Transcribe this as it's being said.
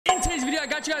today's video, I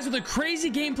got you guys with a crazy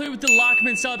gameplay with the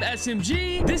LACHMANN sub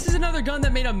SMG. This is another gun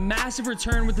that made a massive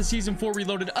return with the Season 4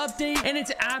 Reloaded update, and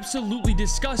it's absolutely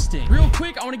disgusting. Real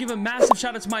quick, I want to give a massive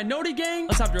shout out to my Noti gang.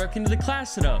 Let's hop directly into the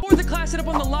class setup. For the class setup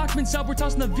on the LACHMANN sub, we're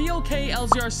tossing the VLK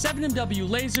LZR 7MW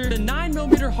laser, the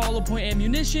 9mm hollow point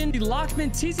ammunition, the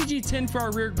LACHMANN TCG-10 for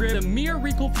our rear grip, the Mir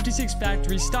Recoil 56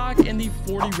 factory stock, and the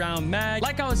 40-round mag.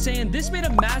 Like I was saying, this made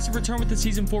a massive return with the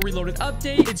Season 4 Reloaded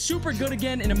update. It's super good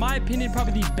again, and in my opinion,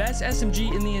 probably the best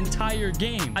SMG in the entire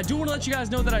game. I do want to let you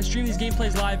guys know that I stream these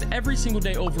gameplays live every single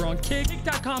day over on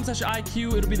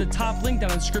kick.com/IQ. It'll be the top link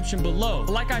down in the description below.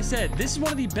 But like I said, this is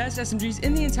one of the best SMGs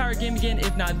in the entire game again,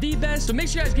 if not the best. So make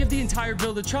sure you guys give the entire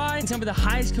build a try and tell me the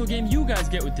highest kill game you guys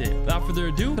get with it. Without further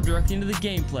ado, jump directly into the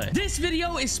gameplay. This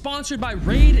video is sponsored by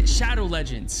Raid Shadow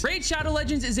Legends. Raid Shadow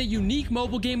Legends is a unique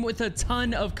mobile game with a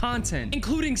ton of content,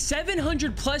 including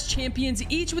 700 plus champions,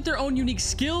 each with their own unique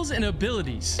skills and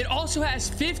abilities. It also has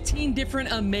 15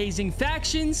 different amazing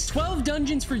factions, 12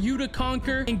 dungeons for you to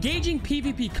conquer, engaging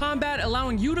PvP combat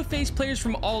allowing you to face players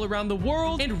from all around the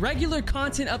world, and regular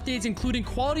content updates including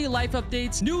quality of life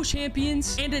updates, new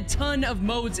champions, and a ton of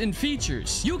modes and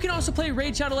features. You can also play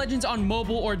Raid Shadow Legends on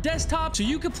mobile or desktop, so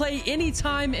you can play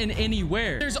anytime and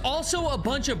anywhere. There's also a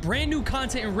bunch of brand new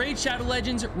content in Raid Shadow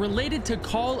Legends related to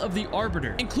Call of the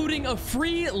Arbiter, including a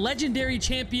free legendary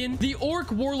champion, the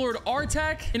Orc Warlord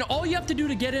Artak, and all you have to do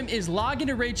to get him is log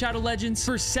into Raid Shadow Legends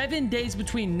for 7 days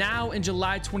between now and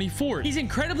July 24th. He's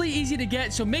incredibly easy to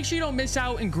get, so make sure you don't miss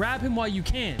out and grab him while you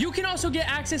can. You can also get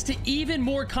access to even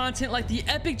more content like the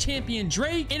epic champion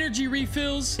Drake, energy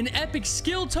refills, an epic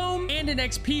skill tome, and an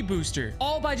XP booster,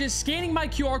 all by just scanning my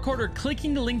QR code or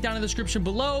clicking the link down in the description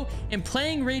below and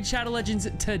playing Raid Shadow Legends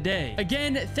today.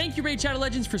 Again, thank you Raid Shadow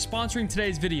Legends for sponsoring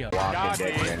today's video. Oh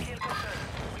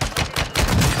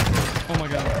my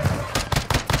god.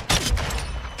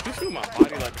 You see my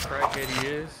body like the crackhead he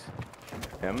is?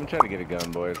 Yeah, I'm gonna try to get a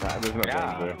gun, boys. There's no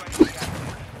guns there.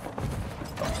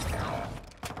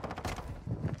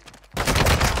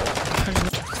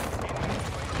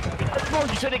 Oh,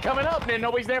 you said it coming up, man.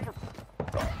 Nobody's there for.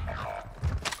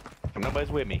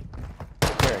 Nobody's with me.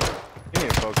 There. You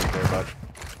need to focus there, bud.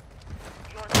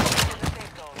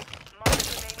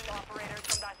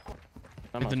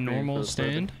 Like the normal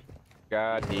stand.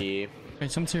 God, the. Okay,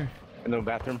 someone's here. In the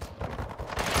bathroom.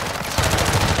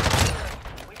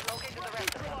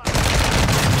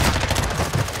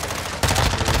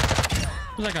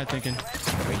 What's that guy thinking?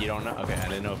 Wait, you don't know? Okay, I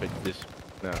didn't know if it just.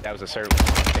 No. That was a certain.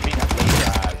 If he got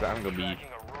laser eyes, I'm gonna be.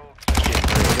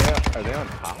 Are they on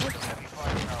top?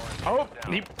 Oh,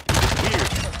 weird.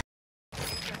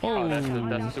 Oh, That's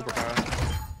a superpower.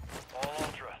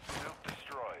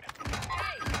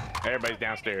 Everybody's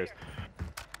downstairs.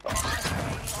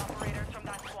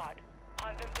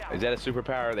 Is that a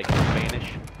superpower? They can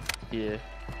vanish? Yeah.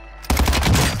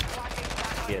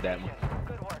 Yeah, that one.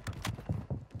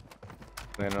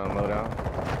 Then on loadout.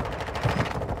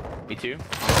 Me too.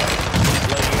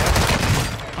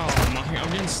 oh my! I'm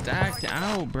getting stacked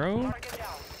out, bro.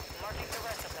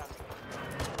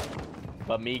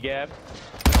 But me, Gab.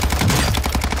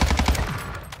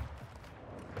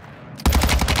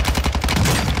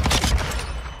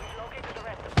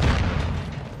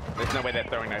 There's no way that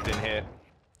throwing knife didn't hit.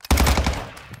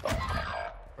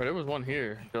 But there was one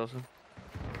here, Joseph.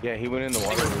 Yeah, he went in the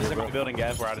water. He's in the building,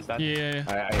 guys. We're out of sight. Yeah.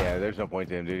 Yeah, there's no point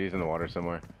to him, dude. He's in the water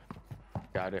somewhere.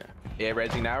 Got it. Yeah,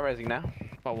 resing now, resing now.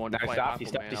 If I wanted to Nice play stop. He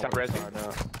stopped. He stopped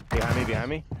resing. Behind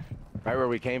me. Right where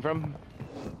we came from.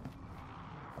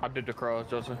 I did the cross,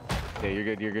 Joseph. Yeah, you're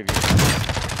good.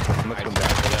 I'm gonna come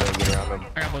back and get around them.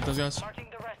 I got both those guys.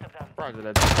 Roger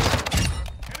that.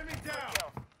 Enemy down.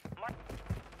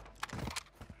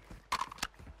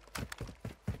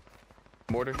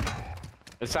 Mortar.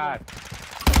 Inside.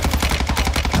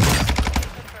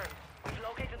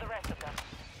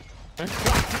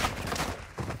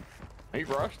 He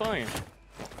rushed on you.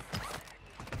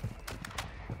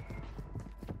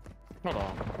 Hold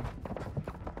on.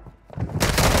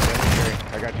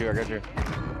 I got you. I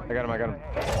got him.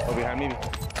 Oh, behind me.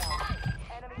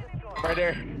 Right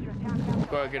there.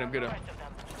 Go ahead, get him.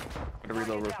 Gotta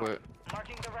reload real quick.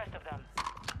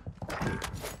 I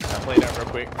played that real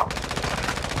quick.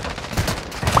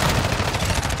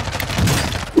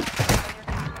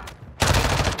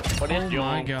 What is Oh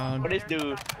my god. What is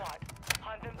dude?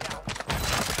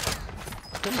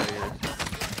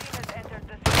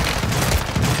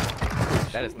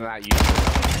 That is not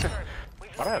useful.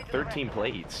 Why do I have 13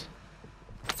 plates?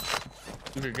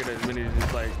 You could get as many as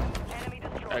just like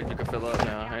as you can fill up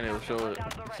now, and it will show it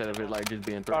instead of it like just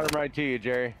being thrown. Brought him right to you,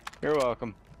 Jerry. You're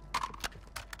welcome.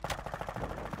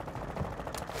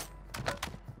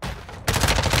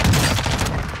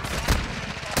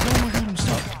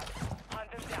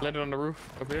 Landed on the roof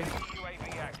up here.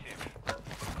 UAV active.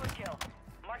 Good kill.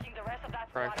 Marking the rest of that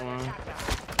Right squad on one. your attack map.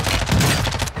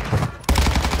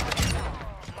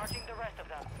 Marking the rest of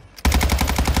them.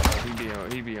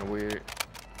 He being weird.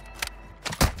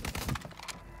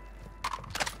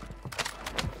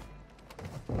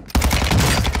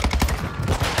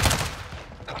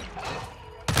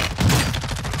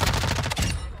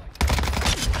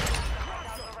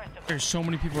 There's so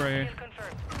many people right here.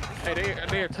 Confirmed. Hey,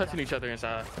 they are touching each other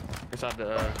inside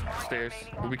the stairs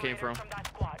where we came from. From that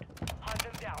squad. Hunt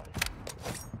them down.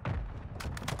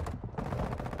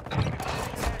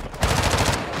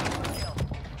 Kill.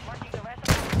 Marking the rest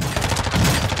of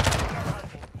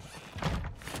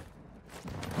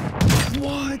them.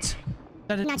 What?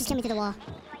 That is, Not just coming through the wall.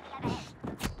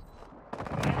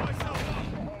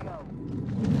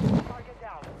 Target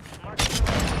down. Marking the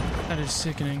rest. that is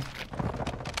sickening.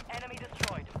 Enemy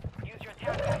destroyed. Use your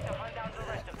tac pack to hunt down the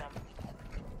rest of them.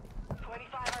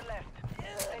 25 are left.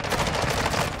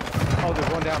 Oh,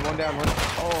 there's one down, one.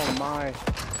 Oh my.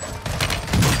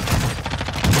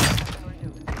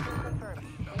 Confirmed.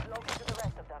 We've located the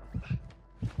rest of them.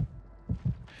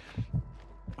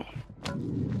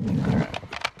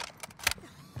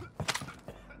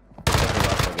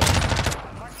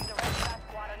 Marking the rest of that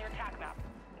squad on your tac map.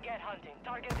 Get hunting.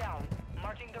 Target down.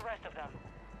 Marking the rest of them.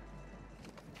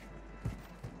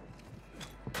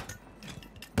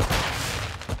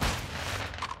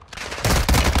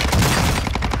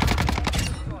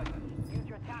 Use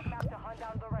your tac map to hunt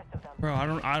down the rest of them. Bro, I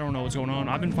don't know what's going on.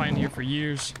 I've been fighting here for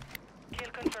years. Kill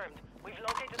confirmed. We've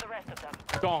located the rest of them.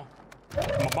 Gone.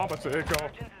 My mama said go.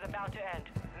 Surgeons is about to end.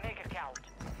 Make it count.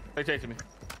 They chasing me.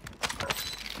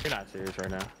 You're not serious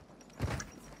right now.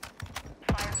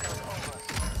 Fire sales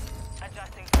over.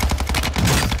 Adjusting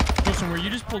fire. Listen, where you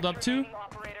just pulled up to, Remaining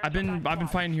operators I've been of that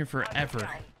squad. fighting here Hunt them forever. down.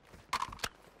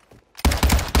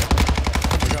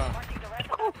 Gone. Marking the rest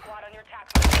of that squad on your tac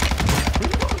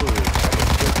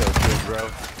Bro.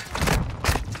 map.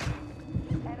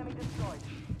 Enemy destroyed.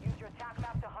 Use your tac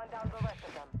map to hunt down the rest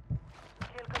of them.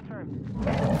 Kill confirmed. The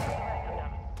rest of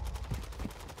them.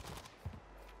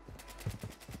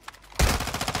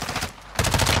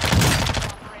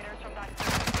 Operators from that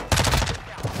squad.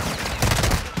 Down.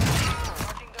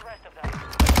 Marking the rest of them.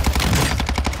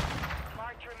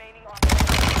 Marked remaining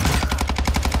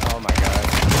operators. Oh my god.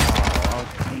 Oh,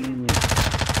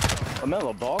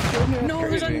 Lamelo Ball killed me? That's No,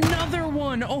 there's crazy. another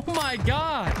one. Oh my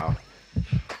god.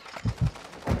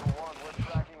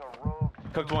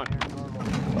 Cooked one.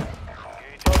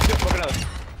 Oh shit, cook another.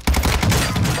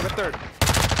 Cook a third.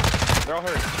 They're all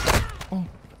hurt. Oh,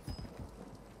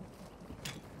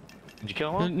 Did you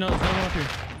kill no, him? there's another one up here.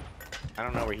 I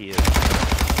don't know where he is. Got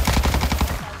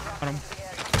him.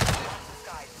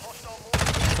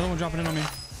 Another one dropping in on me.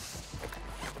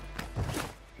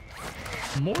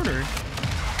 Mortar? I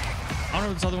don't know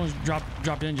if this other one's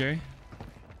dropped in, Jerry.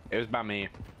 It was by me.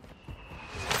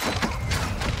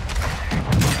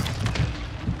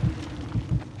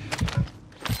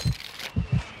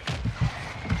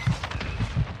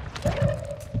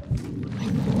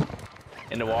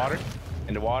 In the water.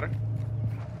 In the water.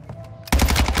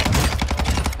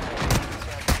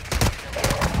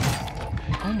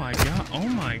 Oh my god. Oh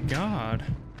my god.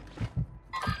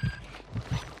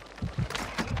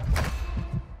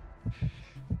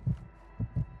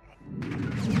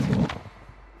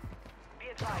 Be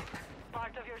advised,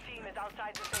 part of your team is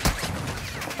outside the safe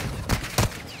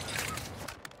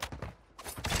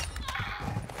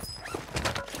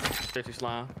zone. Dirty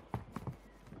slime.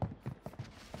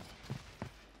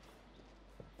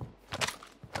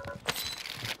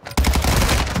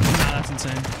 Nah, that's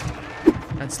insane.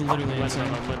 That's literally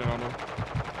insane. Landed on them.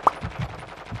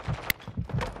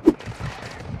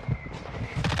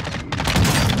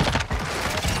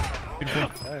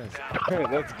 Beautiful.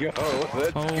 Let's go.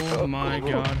 Let's Oh go. my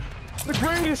god. The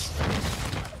greatest.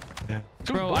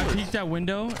 Bro, I peeked that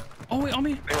window. Oh wait, on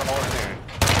me. They were all in there.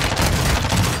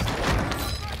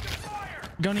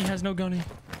 Gunny has no gunny.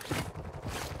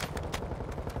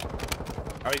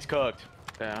 Oh, he's cooked.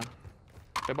 Yeah.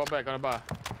 They bought back on the buy.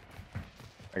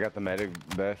 I got the medic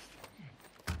vest.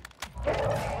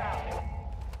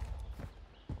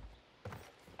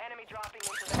 Enemy dropping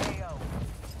into the AO.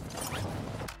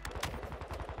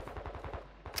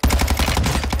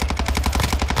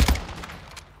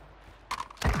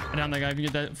 I down that guy. If you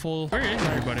get that full. Where is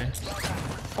everybody?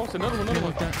 Oh, it's another one. Look Another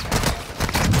at one.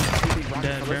 that. I'm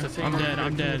dead, bro. I'm dead.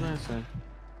 I'm dead.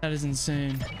 That is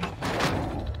insane.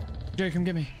 Jerry, come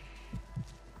get me.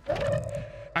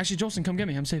 Actually, Jolson, come get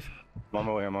me. I'm safe. I'm on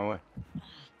my way. I'm on my way.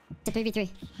 It's a 3v3.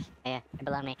 Yeah,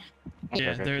 below me.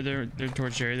 Yeah, they're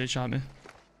towards Jerry. They shot me.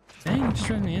 Dang, you just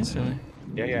read me instantly.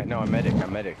 Yeah. No, I'm medic.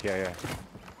 Yeah.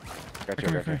 Got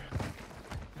you. Okay.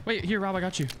 Wait, here, Rob, I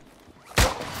got you.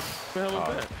 What the hell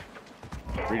was that?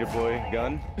 Redeploy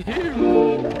gun.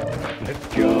 Let's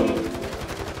go.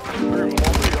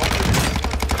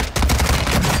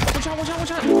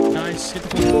 Watch out. Nice. Get the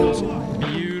full kills.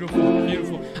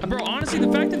 Beautiful. Bro, honestly,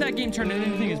 the fact that game turned into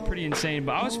anything is pretty insane,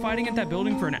 but I was fighting at that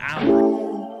building for an hour.